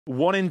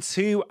1 in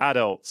 2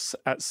 adults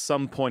at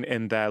some point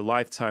in their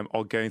lifetime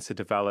are going to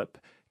develop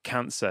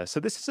cancer. So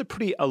this is a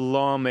pretty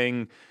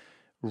alarming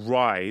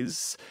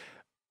rise.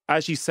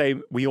 As you say,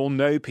 we all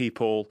know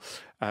people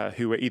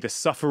who are either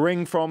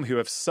suffering from, who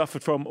have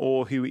suffered from,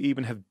 or who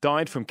even have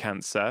died from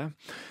cancer.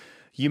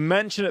 You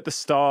mentioned at the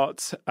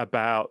start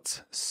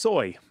about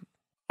soy.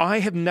 I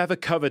have never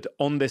covered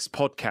on this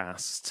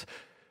podcast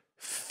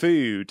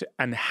food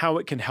and how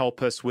it can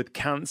help us with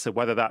cancer,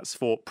 whether that's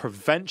for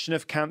prevention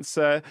of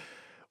cancer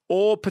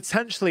or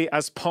potentially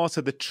as part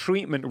of the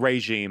treatment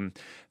regime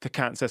for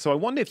cancer. So I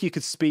wonder if you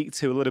could speak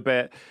to a little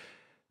bit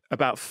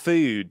about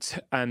food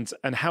and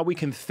how we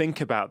can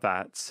think about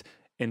that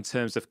in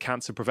terms of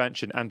cancer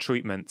prevention and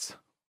treatment.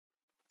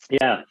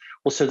 Yeah,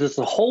 well, so there's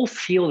a whole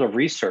field of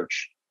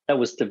research that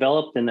was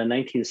developed in the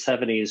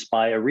 1970s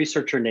by a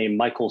researcher named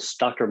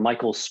Dr.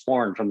 Michael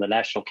Sporn from the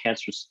National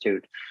Cancer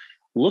Institute,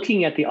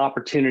 looking at the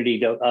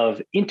opportunity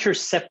of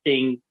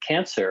intercepting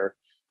cancer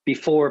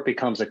before it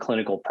becomes a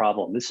clinical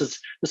problem.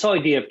 This whole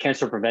idea of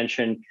cancer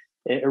prevention.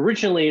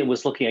 Originally, it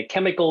was looking at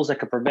chemicals that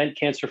could prevent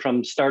cancer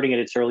from starting at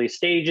its early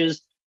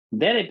stages.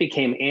 Then it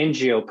became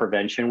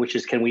angioprevention, which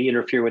is, can we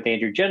interfere with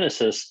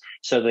angiogenesis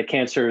so the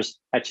cancers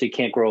actually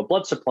can't grow a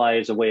blood supply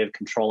as a way of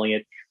controlling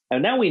it?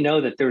 And now we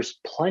know that there's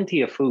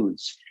plenty of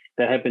foods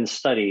that have been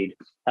studied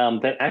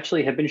that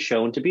actually have been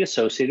shown to be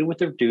associated with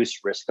the reduced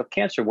risk of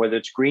cancer, whether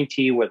it's green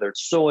tea, whether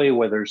it's soy,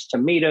 whether it's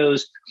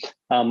tomatoes,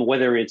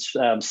 whether it's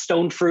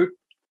stone fruit,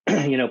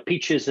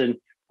 peaches and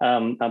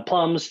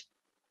plums.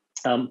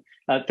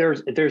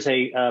 There's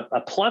a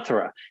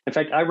plethora. In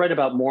fact, I read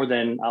about more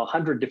than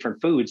 100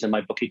 different foods in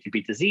my book, Eat to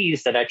Beat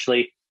Disease, that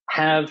actually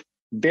have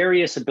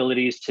various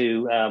abilities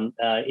to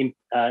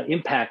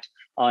impact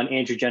on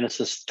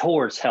angiogenesis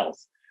towards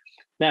health.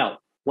 Now,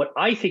 what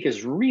I think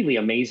is really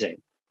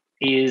amazing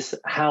is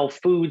how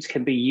foods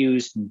can be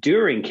used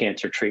during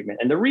cancer treatment.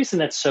 And the reason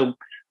that's so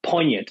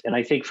poignant, and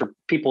I think for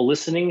people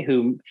listening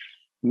who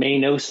may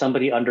know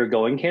somebody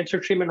undergoing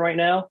cancer treatment right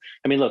now,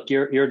 I mean, look,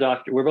 you're a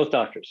doctor, we're both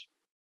doctors.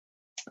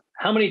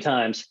 How many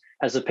times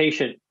has a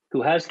patient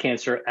who has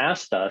cancer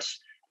asked us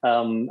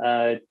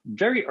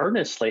very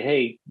earnestly,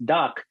 hey,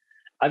 doc,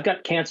 I've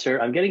got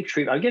cancer, I'm getting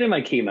treated, I'm getting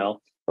my chemo,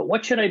 but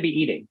what should I be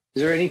eating?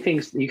 Is there anything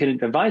you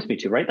can advise me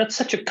to, right? That's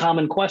such a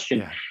common question.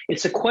 Yeah.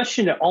 It's a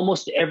question that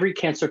almost every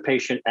cancer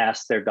patient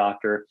asks their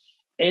doctor,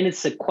 and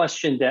it's a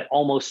question that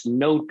almost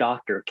no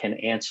doctor can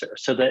answer.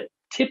 So the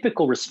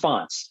typical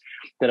response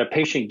that a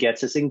patient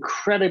gets is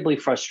incredibly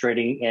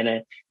frustrating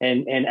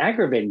and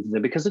aggravating to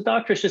them, because the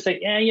doctors just say,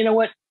 yeah, you know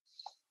what?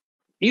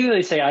 Either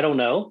they say, I don't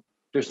know,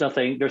 there's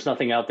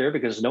nothing out there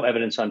because no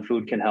evidence on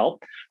food can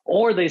help,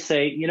 or they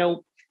say,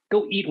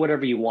 go eat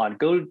whatever you want,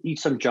 go eat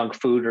some junk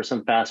food or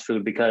some fast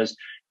food, because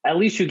at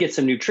least you get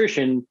some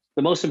nutrition.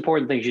 The most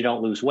important thing is you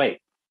don't lose weight.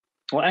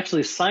 Well,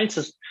 actually, science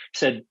has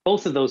said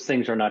both of those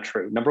things are not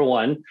true. Number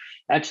one,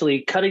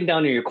 actually cutting down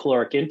on your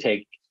caloric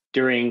intake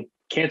during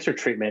cancer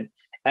treatment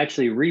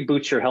actually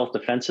reboots your health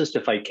defenses to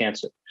fight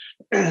cancer.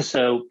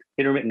 So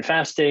intermittent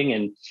fasting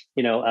and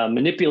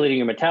manipulating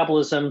your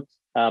metabolism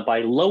by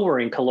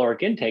lowering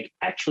caloric intake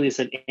actually is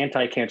an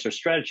anti-cancer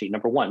strategy,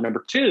 number one.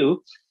 Number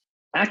two,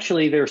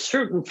 actually there are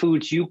certain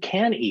foods you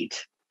can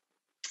eat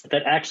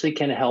that actually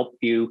can help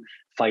you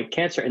fight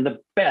cancer. And the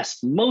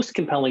best, most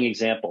compelling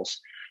examples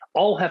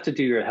all have to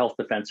do with your health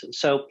defenses.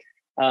 So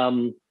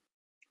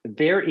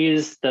there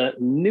is the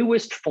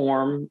newest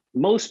form,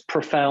 most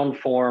profound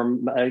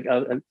form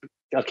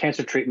of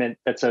cancer treatment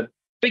that's a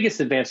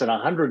biggest advance in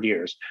 100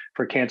 years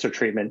for cancer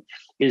treatment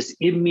is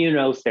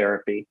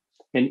immunotherapy.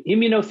 And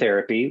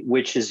immunotherapy,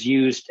 which is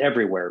used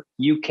everywhere,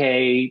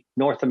 UK,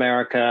 North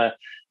America,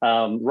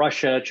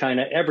 Russia,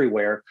 China,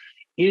 everywhere,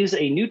 is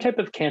a new type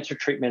of cancer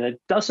treatment that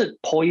doesn't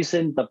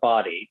poison the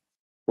body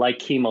like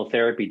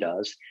chemotherapy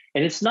does.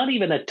 And it's not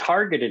even a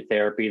targeted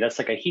therapy. That's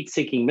like a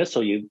heat-seeking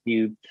missile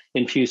you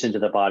infuse into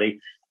the body.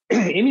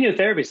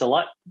 Immunotherapy is a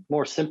lot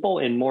more simple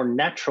and more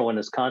natural in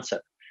its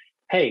concept.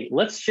 Hey,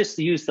 let's just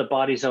use the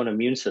body's own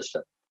immune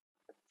system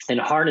and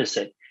harness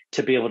it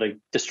to be able to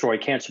destroy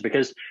cancer.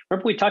 Because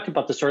remember, we talked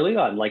about this early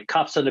on, like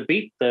cops on the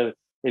beat, the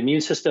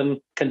immune system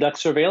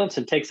conducts surveillance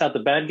and takes out the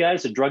bad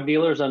guys, the drug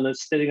dealers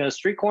sitting on a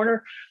street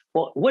corner.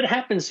 Well, what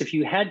happens if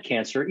you had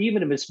cancer,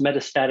 even if it's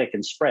metastatic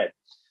and spread?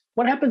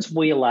 What happens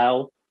when we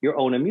allow your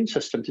own immune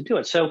system to do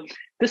it? So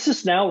this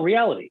is now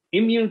reality.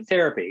 Immune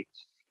therapy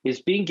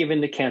is being given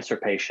to cancer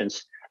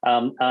patients,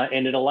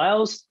 and it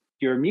allows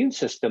your immune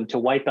system to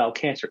wipe out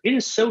cancer. It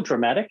is so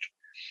dramatic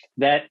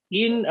that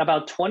in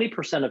about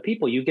 20% of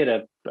people, you get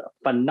a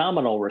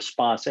phenomenal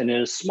response. And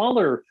in a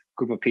smaller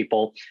group of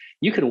people,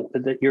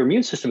 your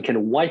immune system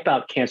can wipe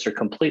out cancer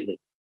completely.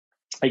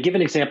 I give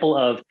an example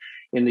of,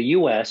 in the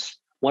US,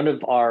 one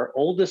of our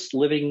oldest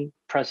living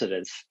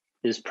presidents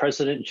is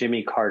President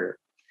Jimmy Carter.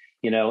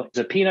 He's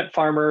a peanut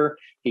farmer.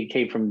 He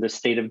came from the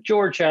state of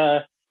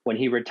Georgia. When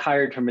he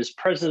retired from his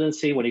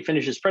presidency, when he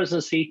finished his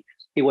presidency,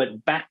 he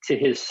went back to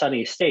his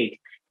sunny state,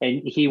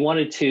 and he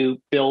wanted to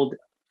build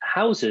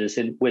houses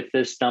with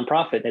this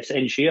nonprofit, this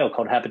NGO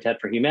called Habitat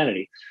for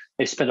Humanity.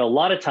 They spent a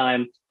lot of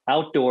time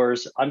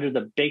outdoors under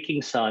the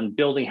baking sun,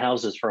 building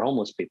houses for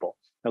homeless people.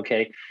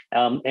 Okay.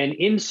 And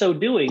in so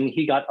doing,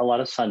 he got a lot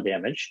of sun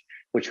damage,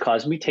 which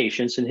caused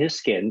mutations in his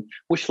skin,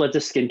 which led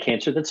to skin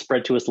cancer that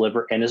spread to his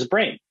liver and his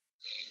brain.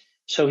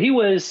 So he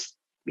was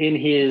in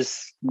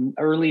his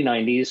early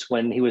 90s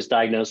when he was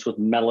diagnosed with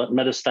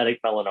metastatic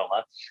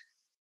melanoma.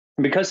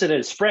 And because it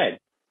had spread,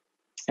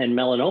 and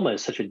melanoma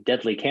is such a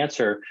deadly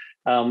cancer,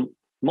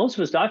 most of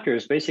his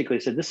doctors basically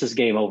said, this is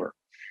game over.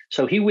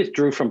 So he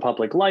withdrew from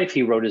public life.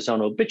 He wrote his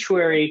own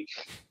obituary,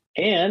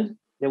 and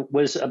it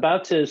was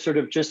about to sort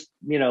of just,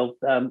 sort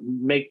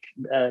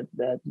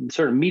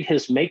of meet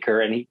his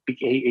maker. And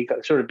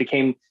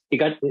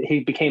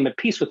he became at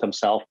peace with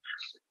himself.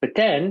 But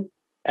then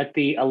at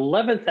the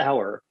 11th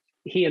hour,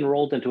 he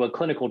enrolled into a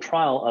clinical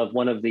trial of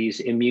one of these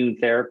immune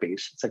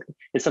therapies.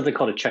 It's something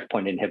called a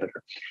checkpoint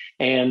inhibitor.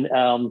 And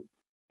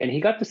he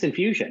got this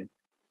infusion.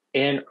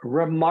 And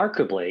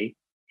remarkably,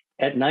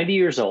 at 90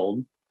 years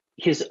old,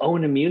 his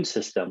own immune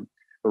system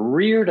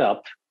reared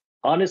up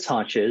on its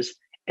haunches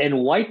and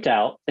wiped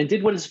out and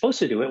did what it's supposed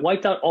to do. It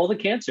wiped out all the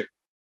cancer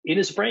in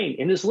his brain,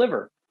 in his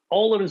liver,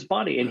 all of his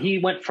body. And he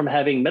went from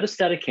having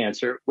metastatic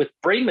cancer with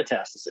brain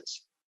metastasis.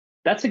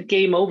 That's a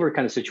game over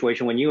kind of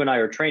situation when you and I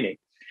are training,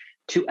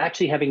 to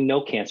actually having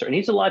no cancer. And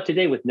he's alive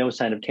today with no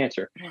sign of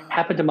cancer. Wow.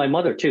 Happened to my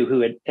mother too,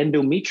 who had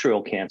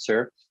endometrial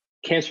cancer,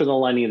 cancer in the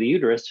lining of the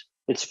uterus.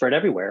 It spread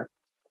everywhere.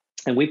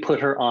 And we put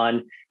her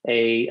on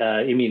a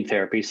immune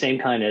therapy, same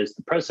kind as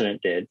the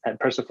president did,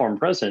 the former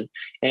president.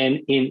 And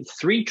in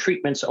 3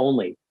 treatments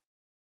only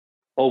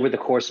over the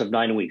course of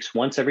 9 weeks,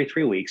 once every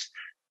 3 weeks,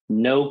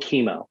 no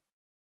chemo.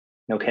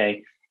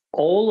 Okay.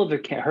 All of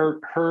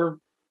her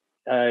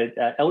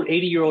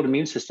 80-year-old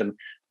immune system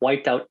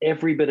wiped out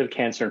every bit of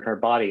cancer in her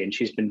body, and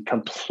she's been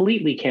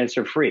completely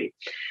cancer-free.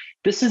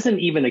 This isn't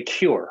even a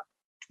cure.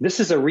 This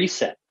is a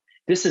reset.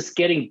 This is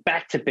getting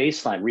back to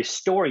baseline,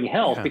 restoring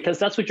health, because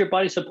that's what your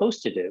body's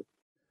supposed to do.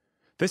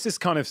 This is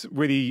kind of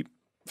really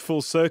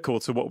full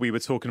circle to what we were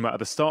talking about at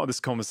the start of this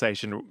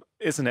conversation,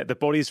 isn't it? The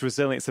body's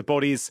resilience, the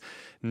body's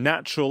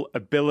natural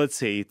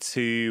ability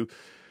to,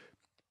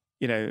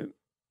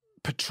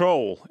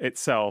 patrol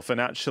itself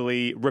and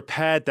actually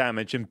repair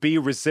damage and be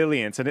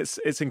resilient. And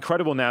it's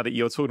incredible now that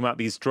you're talking about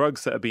these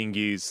drugs that are being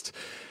used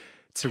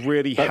to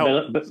really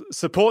help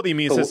support the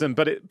immune system.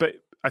 But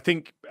I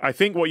think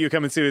what you're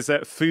coming to is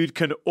that food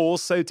can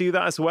also do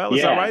that as well.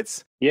 Is that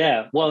right?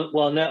 Yeah.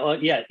 Well, no.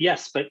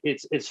 Yes, but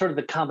it's sort of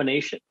the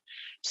combination.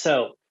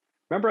 So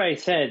remember, I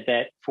said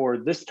that for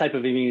this type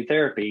of immune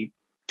therapy,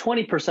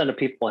 20% of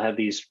people have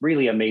these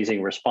really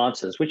amazing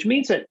responses, which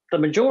means that the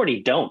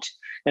majority don't.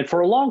 And for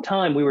a long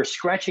time, we were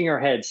scratching our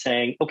heads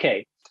saying,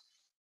 okay,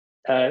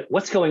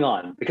 what's going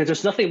on? Because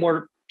there's nothing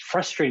more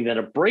frustrating than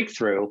a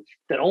breakthrough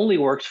that only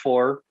works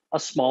for a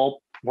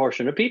small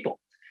proportion of people.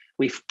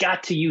 We've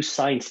got to use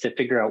science to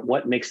figure out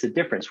what makes the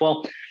difference.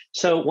 Well,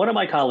 so one of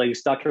my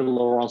colleagues, Dr.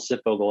 Laurence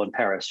Zipvogel in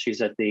Paris,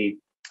 she's at the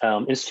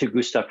Institut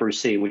Gustave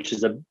Roussy, which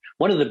is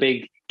one of the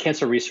big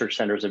cancer research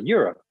centers of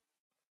Europe,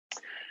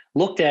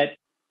 looked at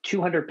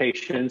 200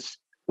 patients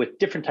with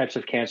different types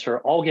of cancer,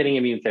 all getting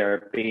immune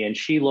therapy. And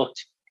she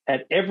looked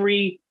at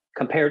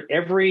compared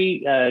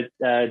every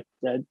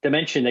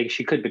dimension that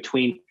she could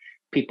between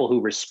people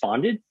who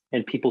responded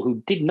and people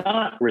who did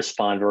not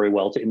respond very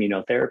well to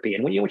immunotherapy.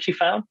 And you know what she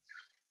found?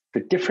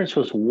 The difference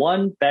was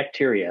one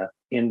bacteria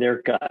in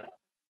their gut.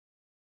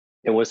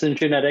 It wasn't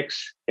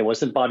genetics, it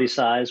wasn't body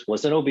size,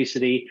 wasn't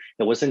obesity,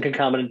 it wasn't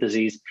concomitant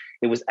disease.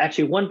 It was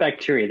actually one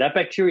bacteria. That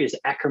bacteria is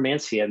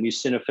Akkermansia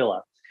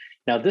muciniphila.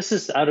 Now, this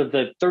is out of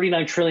the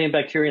 39 trillion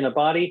bacteria in the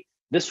body.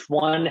 This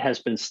one has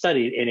been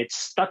studied and it's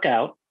stuck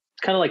out.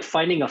 It's kind of like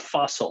finding a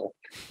fossil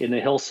in the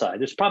hillside.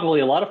 There's probably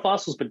a lot of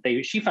fossils, but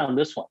she found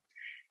this one.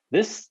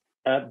 This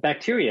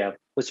bacteria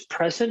was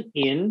present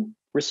in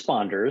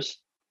responders.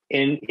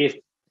 And if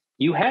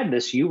you had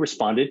this, you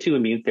responded to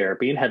immune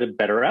therapy and had a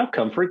better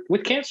outcome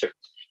with cancer.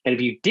 And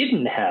if you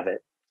didn't have it,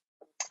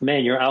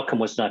 man, your outcome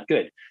was not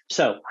good.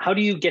 So how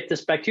do you get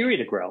this bacteria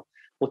to grow?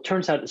 Well, it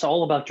turns out it's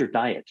all about your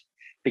diet,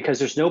 because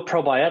there's no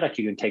probiotic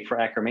you can take for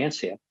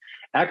Akkermansia.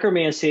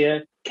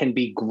 Akkermansia can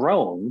be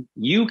grown.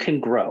 You can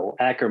grow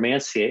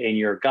Akkermansia in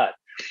your gut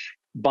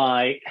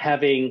by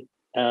having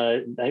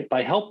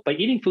by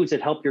eating foods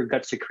that help your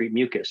gut secrete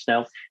mucus.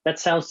 Now, that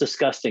sounds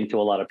disgusting to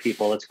a lot of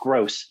people. It's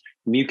gross,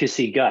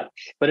 mucousy gut.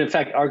 But in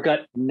fact, our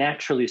gut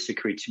naturally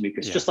secretes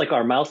mucus, just like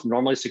our mouth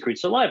normally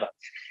secretes saliva.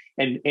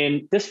 And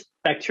this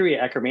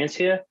bacteria,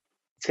 Akkermansia,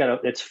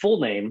 its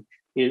full name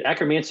is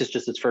Akkermansia is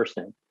just its first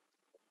name.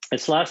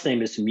 Its last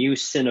name is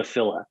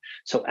muciniphila.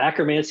 So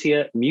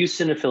Akkermansia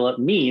muciniphila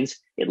means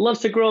it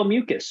loves to grow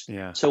mucus.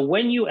 Yeah. So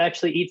when you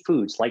actually eat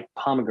foods like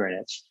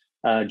pomegranates,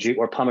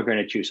 or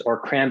pomegranate juice, or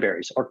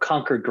cranberries, or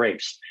Concord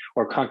grapes,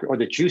 or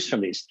the juice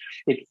from these,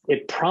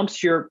 it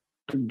prompts your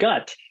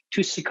gut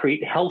to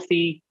secrete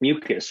healthy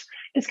mucus.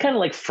 It's kind of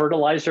like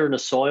fertilizer in the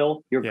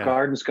soil. Your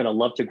garden's going to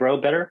love to grow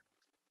better.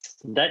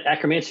 That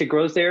Akkermansia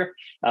grows there.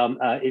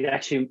 It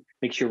actually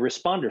makes you a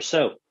responder.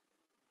 So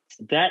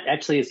that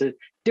actually is a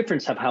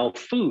difference of how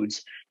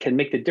foods can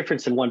make the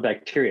difference in one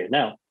bacteria.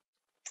 Now,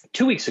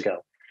 2 weeks ago,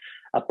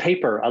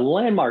 a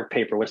landmark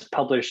paper was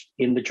published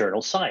in the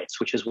journal Science,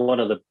 which is one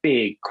of the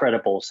big,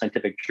 credible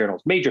scientific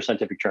journals, major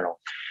scientific journal.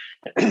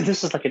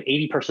 This is like an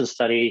 80-person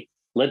study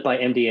led by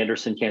MD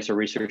Anderson Cancer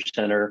Research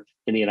Center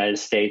in the United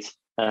States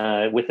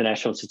with the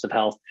National Institutes of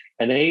Health.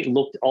 And they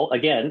looked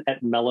again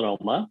at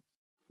melanoma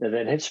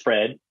that had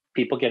spread,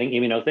 people getting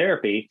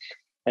immunotherapy.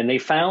 And they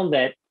found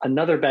that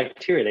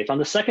they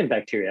found the second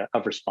bacteria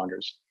of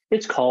responders.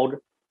 It's called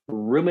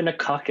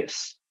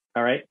Ruminococcus.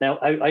 All right. Now,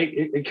 I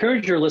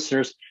encourage your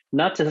listeners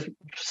not to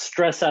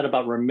stress out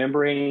about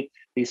remembering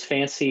these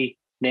fancy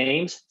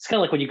names. It's kind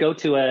of like when you go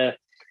to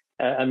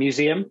a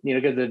museum, go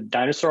to the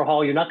dinosaur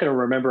hall, you're not going to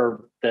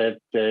remember the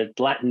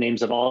Latin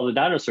names of all the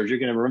dinosaurs. You're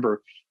going to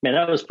remember, man,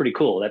 that was pretty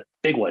cool. That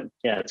big one.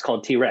 Yeah, it's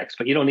called T-Rex,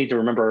 but you don't need to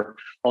remember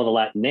all the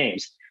Latin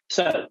names.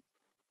 So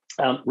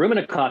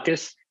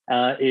Ruminococcus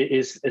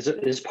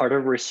is part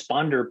of a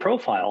responder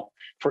profile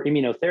for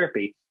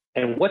immunotherapy.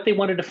 And what they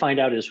wanted to find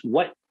out is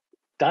what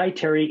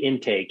dietary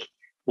intake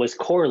was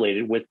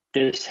correlated with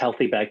this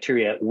healthy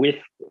bacteria with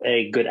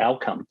a good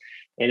outcome.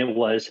 And it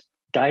was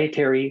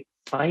dietary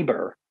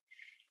fiber.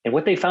 And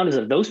what they found is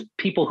that those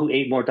people who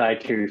ate more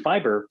dietary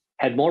fiber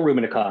had more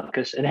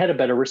Ruminococcus and had a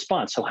better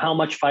response. So how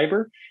much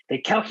fiber? They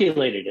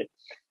calculated it.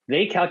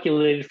 They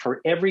calculated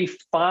for every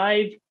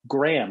 5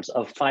 grams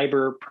of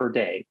fiber per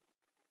day,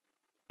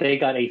 they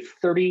got a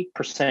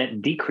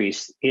 30%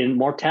 decrease in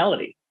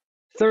mortality.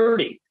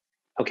 30,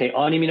 okay,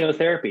 on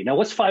immunotherapy. Now,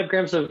 what's 5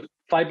 grams of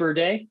fiber a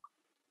day?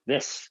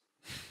 That's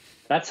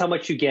how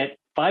much you get,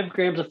 5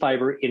 grams of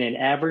fiber in an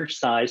average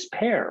size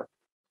pear.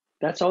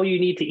 That's all you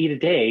need to eat a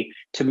day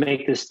to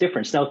make this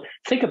difference. Now,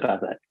 think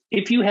about that.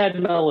 If you had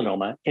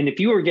melanoma and if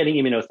you were getting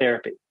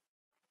immunotherapy,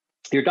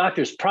 your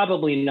doctor's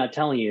probably not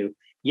telling you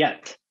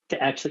yet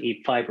to actually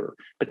eat fiber.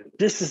 But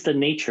this is the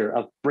nature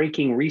of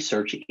breaking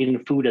research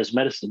in food as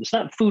medicine. It's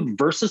not food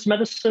versus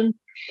medicine.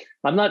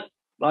 I'm not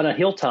on a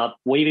hilltop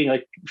waving a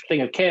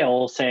thing of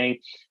kale saying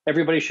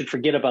everybody should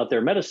forget about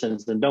their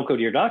medicines and don't go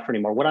to your doctor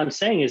anymore. What I'm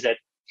saying is that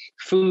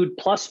food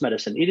plus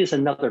medicine, it is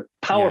another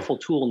powerful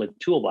tool in the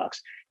toolbox.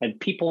 And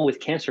people with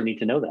cancer need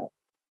to know that.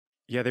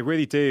 Yeah, they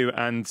really do.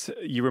 And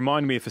you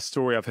remind me of a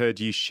story I've heard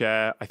you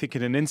share, I think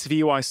in an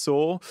interview I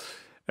saw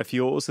of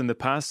yours in the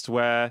past,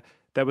 where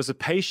there was a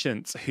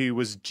patient who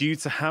was due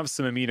to have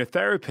some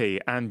immunotherapy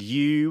and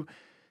you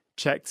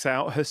checked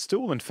out her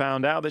stool and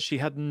found out that she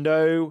had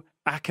no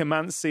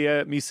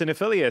Akkermansia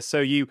muciniphila. So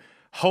you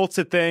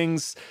halted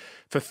things.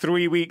 For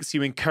 3 weeks,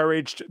 you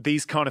encouraged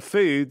these kind of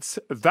foods.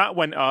 That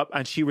went up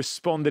and she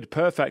responded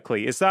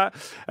perfectly. Is that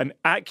an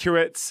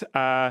accurate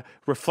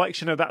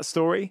reflection of that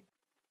story?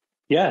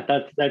 Yeah,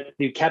 that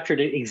you captured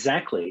it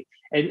exactly.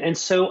 And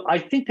so I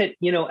think that,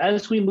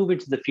 as we move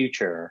into the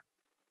future,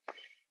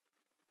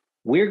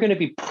 we're going to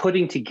be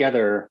putting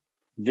together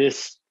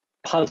this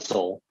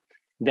puzzle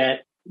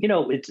that,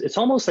 it's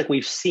almost like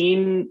we've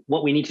seen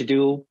what we need to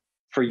do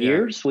for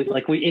years.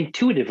 We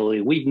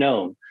intuitively, we've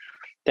known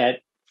that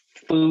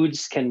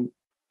foods can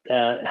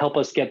help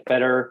us get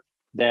better,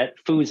 that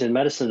foods and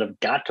medicine have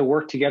got to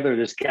work together.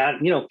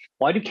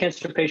 Why do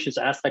cancer patients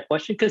ask that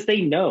question? Because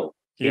they know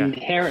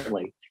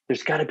inherently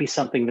there's got to be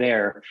something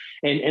there.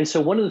 And so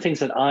one of the things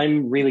that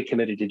I'm really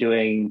committed to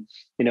doing,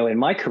 in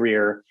my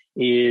career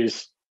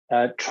is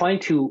trying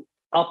to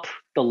up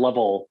the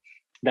level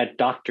that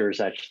doctors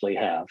actually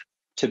have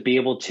to be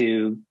able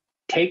to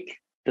take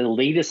the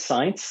latest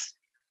science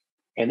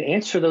and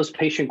answer those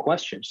patient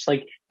questions.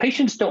 Like,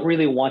 patients don't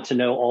really want to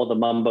know all the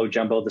mumbo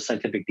jumbo, the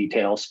scientific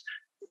details.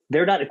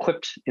 They're not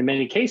equipped in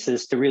many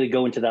cases to really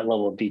go into that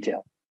level of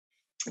detail.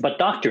 But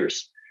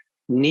doctors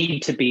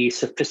need to be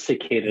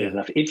sophisticated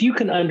enough. If you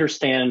can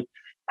understand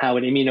how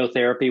an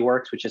immunotherapy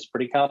works, which is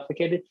pretty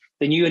complicated,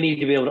 then you need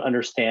to be able to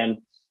understand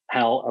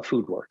how a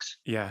food works.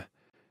 Yeah.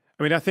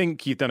 I mean, I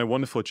think you've done a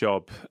wonderful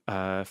job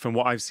from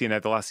what I've seen over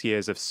the last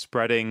years of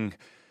spreading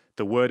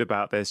the word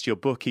about this. Your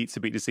book, Eat to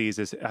Beat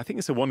Diseases, I think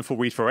it's a wonderful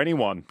read for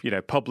anyone,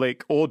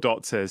 public or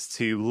doctors,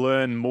 to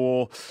learn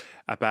more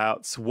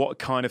about what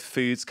kind of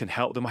foods can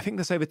help them. I think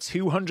there's over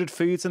 200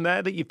 foods in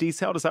there that you've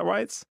detailed. Is that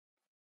right?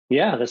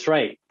 Yeah, that's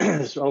right.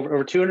 There's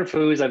over 200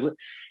 foods.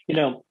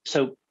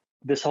 So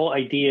this whole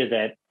idea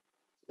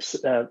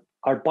that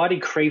our body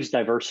craves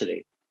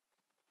diversity.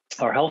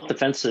 Our health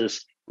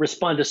defenses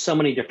respond to so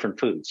many different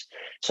foods.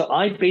 So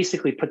I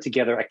basically put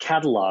together a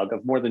catalog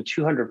of more than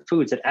 200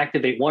 foods that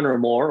activate one or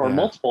more or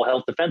multiple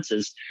health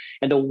defenses.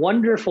 And the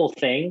wonderful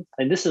thing,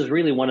 and this is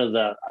really one of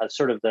the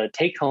sort of the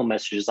take-home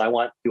messages I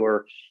want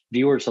your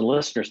viewers and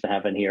listeners to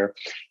have in here,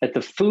 that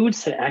the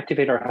foods that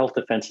activate our health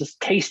defenses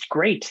taste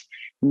great.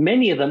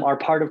 Many of them are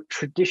part of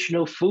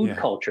traditional food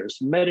cultures,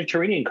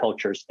 Mediterranean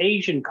cultures,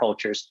 Asian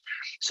cultures.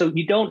 So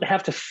you don't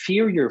have to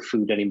fear your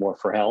food anymore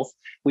for health.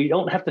 We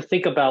don't have to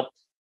think about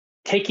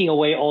taking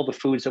away all the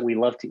foods that we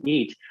love to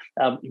eat.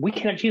 We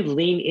can actually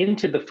lean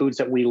into the foods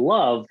that we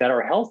love that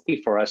are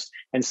healthy for us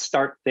and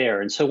start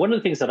there. And so one of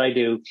the things that I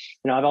do,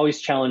 I've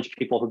always challenged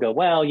people who go,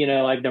 well,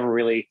 I've never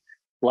really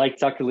liked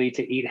Dr. Lee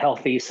to eat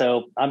healthy,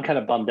 so I'm kind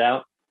of bummed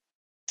out.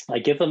 I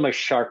give them a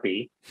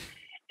Sharpie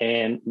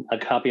and a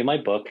copy of my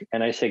book,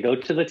 and I say, go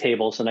to the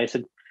tables, and I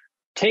said,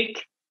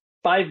 take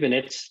 5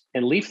 minutes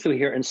and leaf through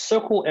here and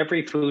circle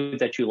every food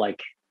that you like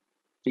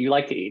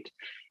to eat.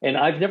 And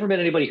I've never met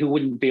anybody who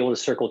wouldn't be able to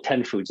circle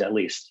 10 foods at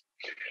least.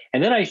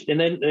 And then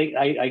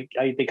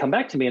they come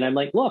back to me, and I'm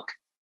like, look,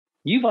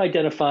 you've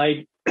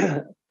identified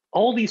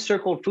all these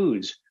circled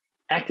foods.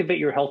 Activate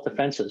your health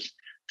defenses.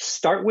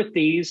 Start with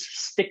these,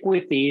 stick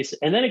with these,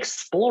 and then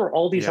explore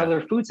all these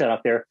other foods that are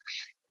out there.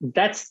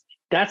 That's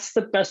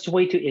the best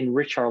way to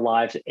enrich our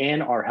lives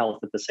and our health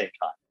at the same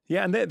time.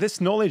 Yeah, and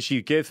this knowledge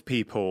you give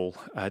people,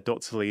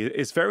 Dr. Lee,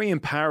 is very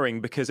empowering,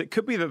 because it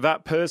could be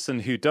that person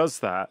who does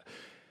that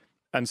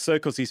and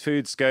circles these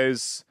foods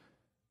goes,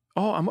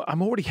 oh,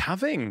 I'm already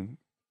having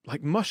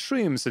like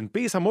mushrooms and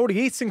beets. I'm already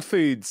eating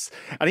foods.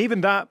 And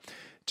even that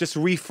just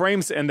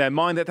reframes it in their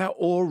mind that they're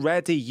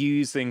already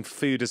using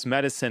food as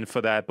medicine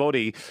for their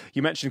body.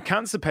 You mentioned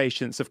cancer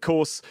patients. Of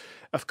course,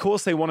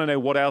 they want to know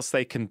what else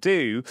they can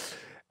do,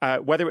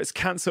 whether it's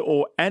cancer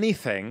or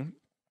anything.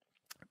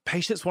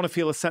 Patients want to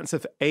feel a sense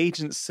of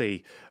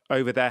agency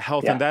over their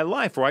health and their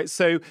life, right?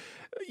 So,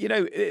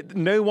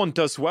 no one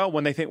does well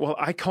when they think, well,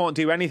 I can't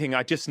do anything.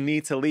 I just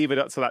need to leave it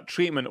up to that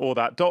treatment or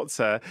that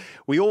doctor.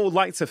 We all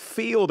like to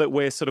feel that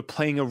we're sort of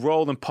playing a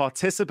role and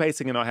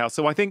participating in our health.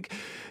 So I think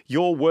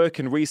your work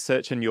and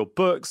research and your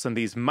books and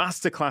these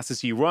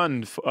masterclasses you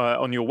run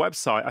on your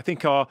website, I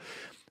think are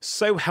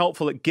so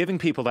helpful at giving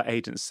people that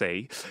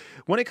agency.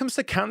 When it comes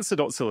to cancer,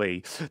 Dr.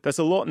 Lee, there's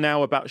a lot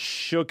now about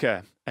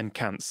sugar and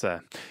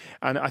cancer.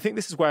 And I think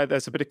this is where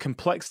there's a bit of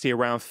complexity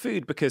around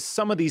food, because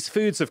some of these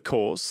foods, of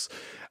course,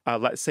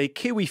 let's say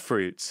kiwi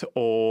fruit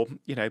or,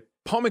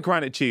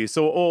 pomegranate juice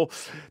or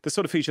the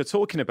sort of foods you're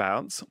talking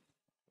about,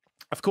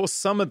 of course,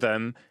 some of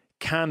them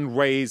can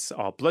raise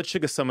our blood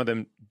sugar. Some of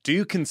them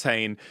do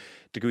contain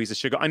degrees of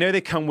sugar. I know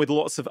they come with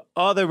lots of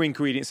other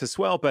ingredients as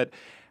well, but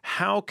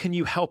how can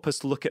you help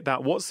us look at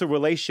that? What's the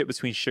relationship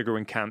between sugar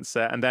and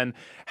cancer? And then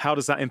how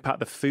does that impact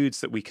the foods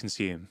that we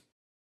consume?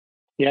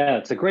 Yeah,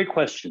 it's a great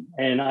question.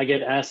 And I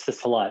get asked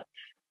this a lot.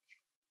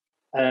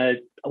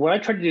 What I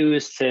try to do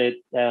is to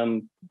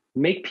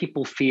make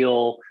people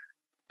feel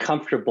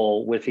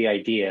comfortable with the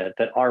idea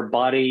that our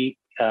body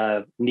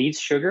needs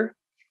sugar.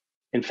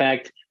 In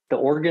fact, the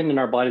organ in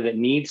our body that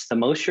needs the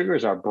most sugar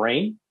is our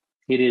brain.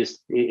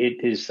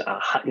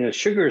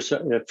 Sugar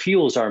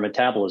fuels our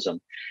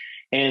metabolism.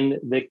 And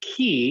the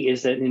key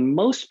is that in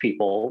most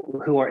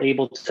people who are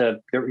able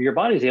to, your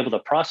body is able to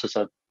process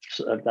a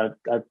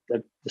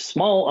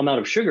small amount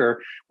of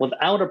sugar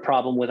without a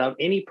problem, without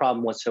any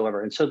problem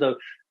whatsoever. And so the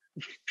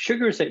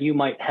sugars that you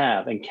might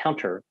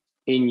encounter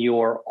in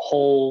your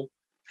whole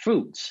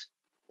foods,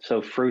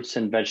 so fruits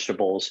and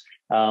vegetables,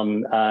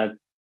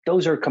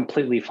 those are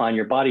completely fine.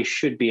 Your body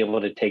should be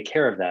able to take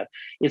care of that.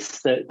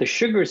 It's the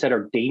sugars that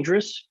are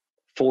dangerous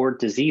for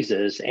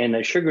diseases and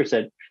the sugars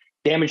that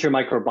damage your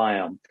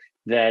microbiome,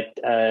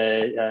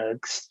 that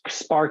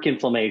spark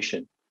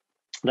inflammation,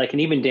 that can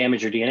even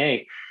damage your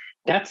DNA.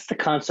 That's the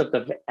concept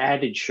of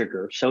added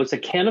sugar. So it's a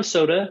can of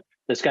soda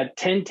that's got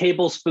 10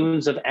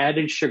 tablespoons of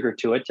added sugar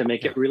to it to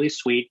make it really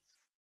sweet.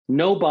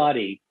 No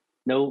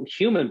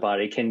human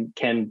body can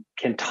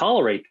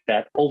tolerate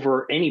that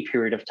over any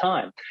period of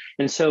time.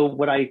 And so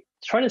what I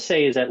try to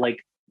say is that, like,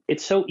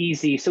 it's so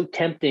easy, so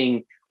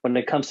tempting when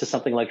it comes to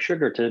something like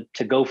sugar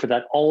to go for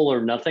that all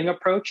or nothing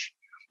approach.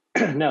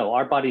 No,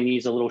 our body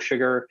needs a little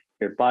sugar.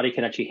 Your body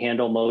can actually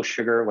handle most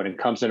sugar. When it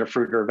comes in a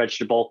fruit or a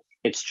vegetable,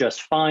 it's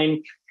just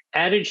fine.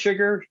 Added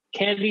sugar,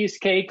 candies,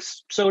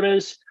 cakes,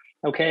 sodas,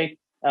 okay,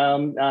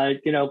 those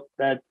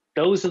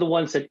are the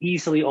ones that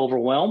easily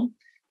overwhelm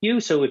you.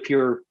 So if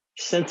you're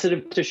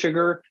sensitive to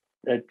sugar,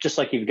 just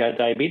like you've got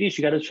diabetes,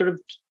 you got to sort of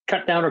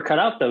cut down or cut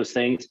out those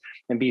things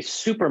and be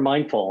super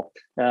mindful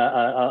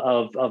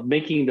of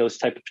making those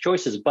type of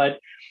choices. But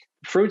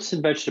fruits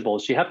and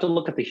vegetables, you have to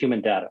look at the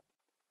human data.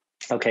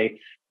 Okay,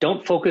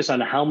 don't focus on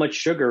how much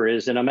sugar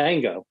is in a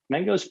mango.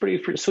 Mango is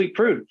pretty sweet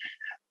fruit.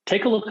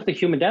 Take a look at the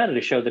human data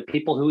to show that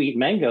people who eat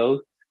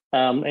mango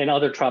and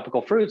other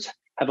tropical fruits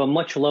have a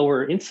much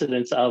lower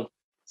incidence of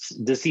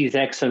disease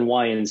X and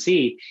Y and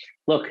Z.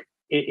 Look,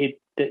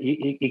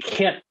 you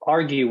can't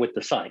argue with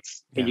the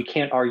science, and you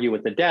can't argue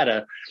with the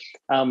data.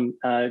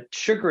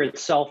 Sugar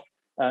itself,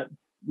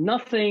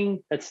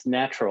 nothing that's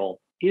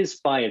natural is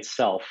by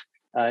itself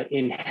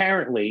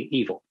inherently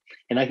evil.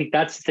 And I think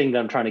that's the thing that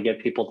I'm trying to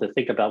get people to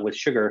think about with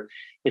sugar.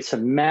 It's a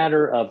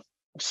matter of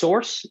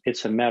source,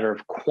 it's a matter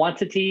of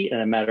quantity,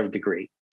 and a matter of degree.